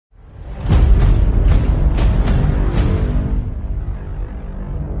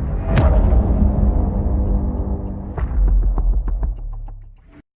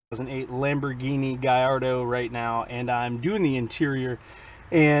2008 Lamborghini Gallardo right now, and I'm doing the interior.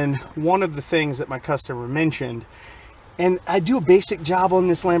 And one of the things that my customer mentioned, and I do a basic job on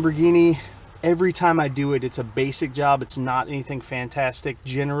this Lamborghini. Every time I do it, it's a basic job. It's not anything fantastic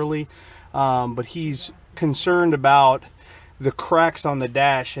generally, but he's concerned about the cracks on the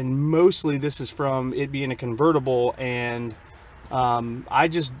dash, and mostly this is from it being a convertible. And I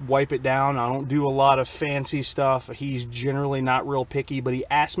just wipe it down. I don't do a lot of fancy stuff. He's generally not real picky, but he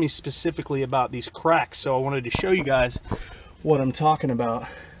asked me specifically about these cracks, so I wanted to show you guys what I'm talking about.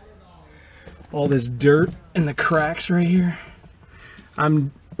 All this dirt and the cracks right here.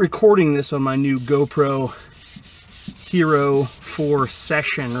 I'm recording this on my new GoPro Hero 4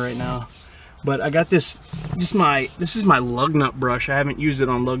 Session right now, but I got this is my lug nut brush. I haven't used it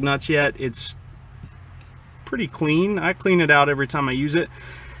on lug nuts yet. It's pretty clean. I clean it out every time I use it,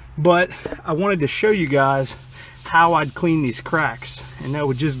 but I wanted to show you guys how I'd clean these cracks, and I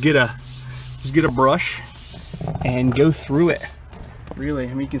would just get a brush and go through it. Really, I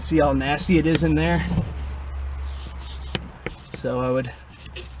mean, you can see how nasty it is in there. So I would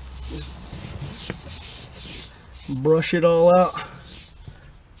just brush it all out.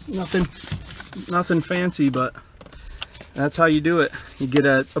 Nothing fancy, but that's how you do it. You get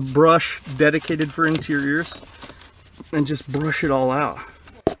a brush dedicated for interiors and just brush it all out.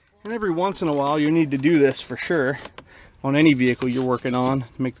 And every once in a while you need to do this for sure on any vehicle you're working on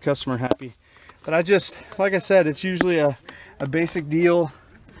to make the customer happy. But I just, like I said, it's usually a basic deal.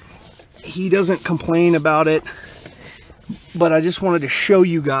 He doesn't complain about it, but I just wanted to show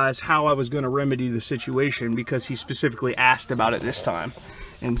you guys how I was going to remedy the situation because he specifically asked about it this time.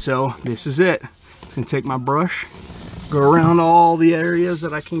 And so this is it. I'm going to take my brush, go around all the areas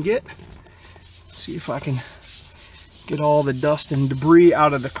that I can get, see if I can get all the dust and debris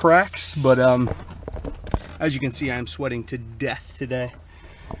out of the cracks. But as you can see, I'm sweating to death today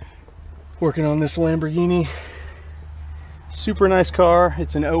working on this Lamborghini. Super nice car.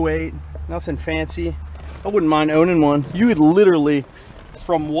 It's an 08, nothing fancy. I wouldn't mind owning one. You could literally,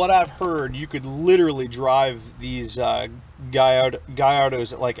 from what I've heard, you could literally drive these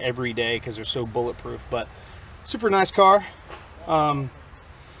Gallardos like every day because they're so bulletproof. But super nice car. A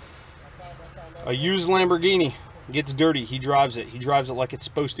used Lamborghini. Gets dirty. He drives it. He drives it like it's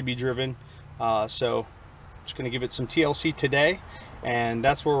supposed to be driven. So I'm just going to give it some TLC today, and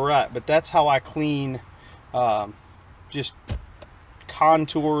that's where we're at. But that's how I clean just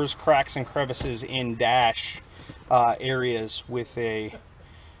contours, cracks, and crevices in dash areas with a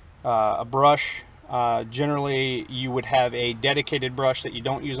brush. Generally, you would have a dedicated brush that you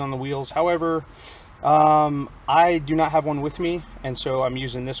don't use on the wheels. However, I do not have one with me, and so I'm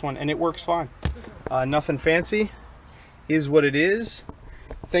using this one, and it works fine. Nothing fancy, is what it is.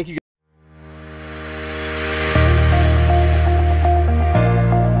 Thank you.